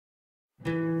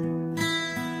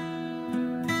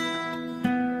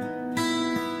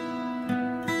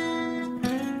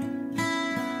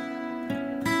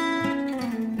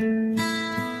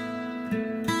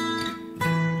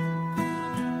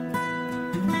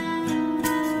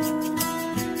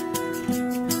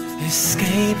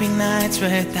Escaping nights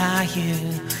without you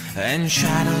and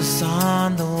shadows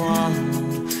on the wall.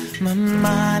 My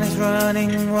mind is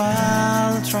running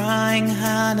wild, trying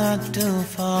hard not to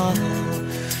follow.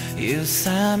 You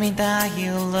tell me that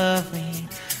you love me,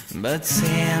 but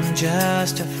say I'm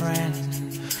just a friend.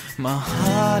 My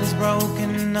heart is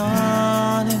broken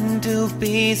on into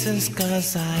pieces,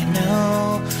 'cause I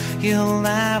know you'll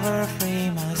never free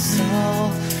my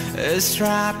soul. It's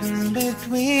trapped in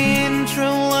between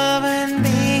true love and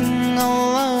being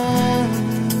alone.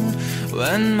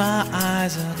 When my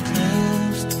eyes are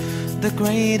closed, the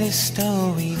greatest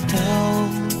story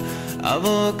told. I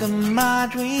woke up my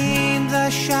dreams, I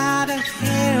shattered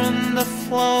here on the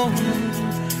floor.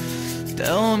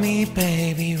 Tell me,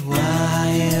 baby, why,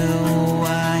 oh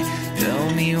why? Tell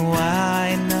me why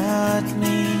not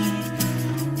me?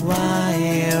 Why,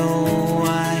 oh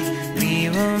why? We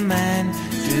were meant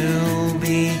to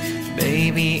be.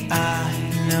 Baby, I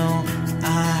know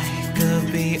I could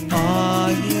be all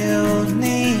you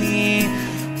need.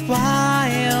 Why,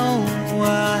 oh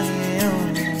why, oh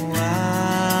why?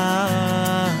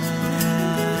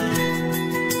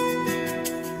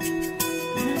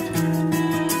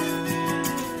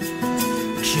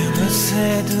 क्यों मुझसे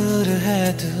दूर है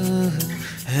तू,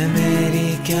 है मेरी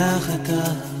क्या खता?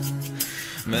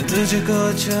 मैं तुझको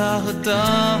चाहता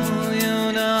हूँ, यूं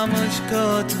ना मुझको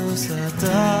तू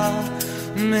सता।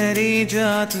 मेरी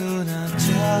जा तू ना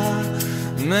जा,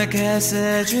 मैं कैसे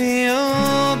जियूं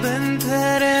बिन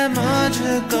तेरे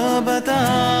मुझको बता।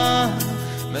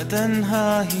 मैं तन्हा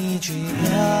ही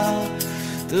जिया,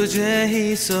 तुझे ही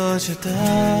सोचता।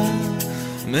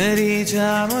 मेरी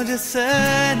जा मुझसे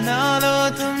ना लो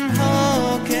तुम हो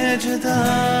के जुदा।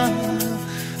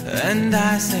 And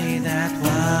I say that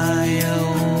why,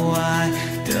 oh why?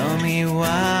 Tell me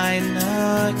why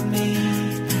not me?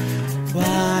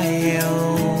 Why,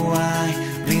 oh why?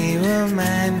 We were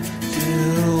meant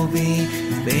to be.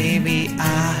 Baby,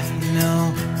 I know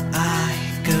I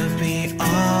could be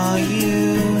all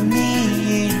you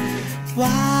need.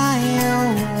 Why,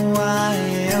 oh why,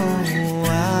 oh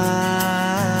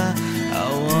why? I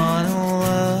wanna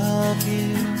love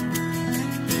you.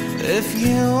 If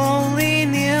you only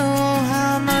knew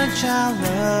how much I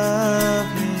love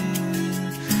you,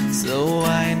 so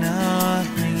why not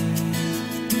me?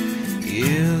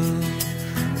 You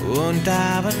won't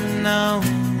ever know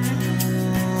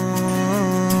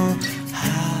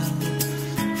how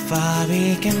far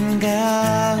we can go.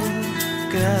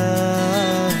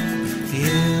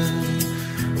 You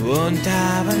won't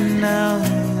ever know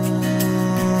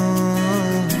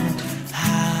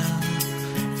how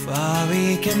far we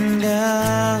can go.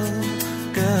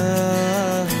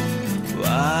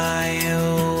 Why,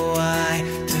 oh why?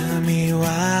 Tell me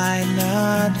why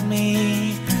not me?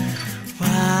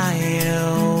 Why,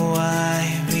 oh why?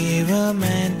 We were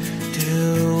meant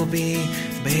to be.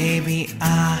 Baby,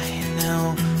 I know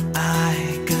I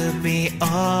could be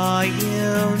all you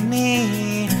need.